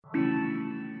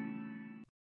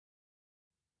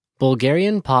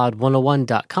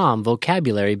BulgarianPod101.com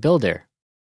Vocabulary Builder.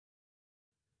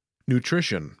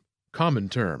 Nutrition. Common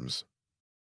terms.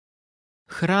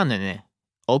 Хранене.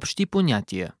 Общи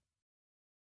понятия.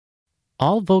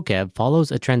 All vocab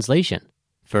follows a translation.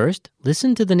 First,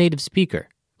 listen to the native speaker.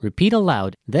 Repeat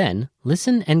aloud, then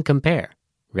listen and compare.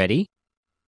 Ready?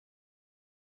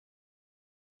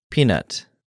 Peanut.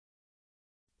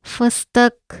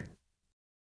 Fıstık.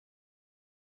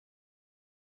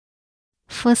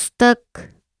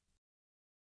 Fıstık.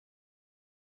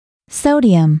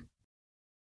 Sodium.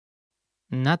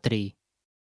 Натрий.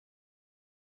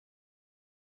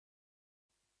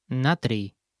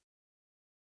 Натрий.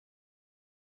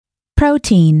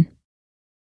 Protein.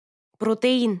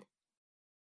 Протеин.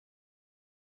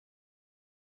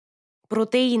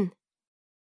 Протеин.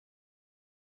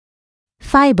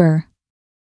 Fiber.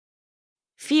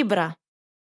 Фибра.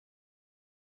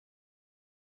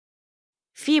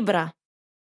 Фибра.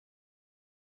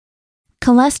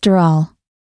 Cholesterol.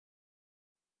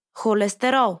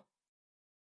 Холестерол.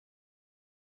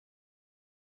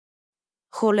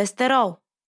 Холестерол.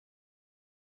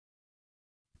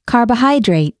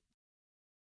 Carbohydrate.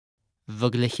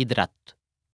 Въглехидрат.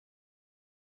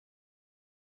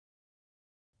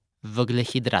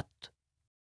 Въглехидрат.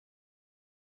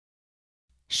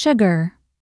 Sugar.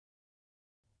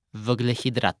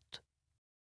 Въглехидрат.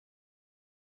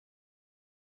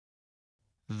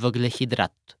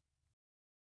 Въглехидрат.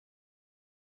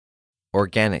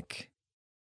 Organic.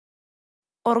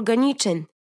 Органичен.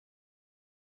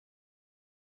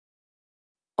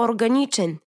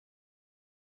 Органичен.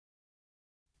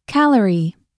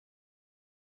 Calorie.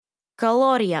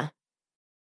 Калория.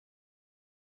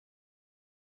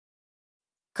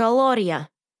 Калория.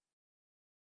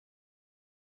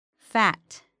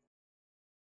 Fat.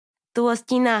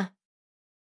 Тлъстина.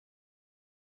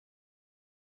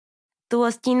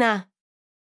 Тлъстина.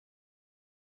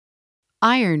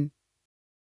 Iron.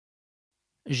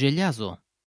 Желязо.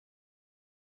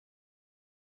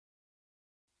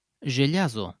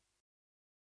 Желязо.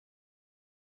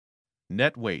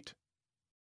 Net weight.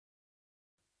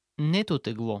 Нето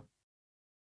тегло.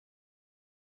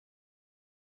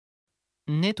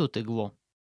 Нето тегло.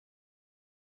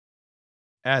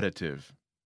 Additive.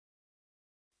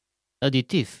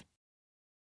 Адитив.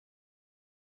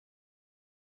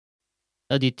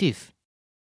 Адитив.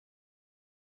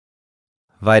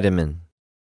 Vitamin.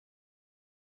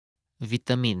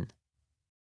 Витамин.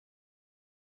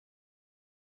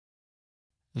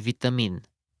 Витамин.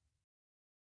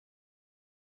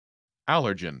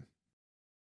 Allergen.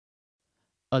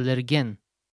 Алерген.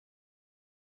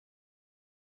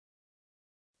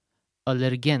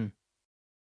 Алерген.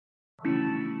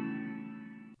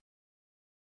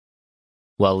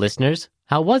 Well, listeners,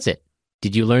 how was it?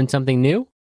 Did you learn something new?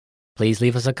 Please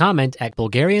leave us a comment at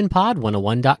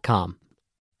BulgarianPod101.com.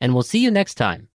 And we'll see you next time.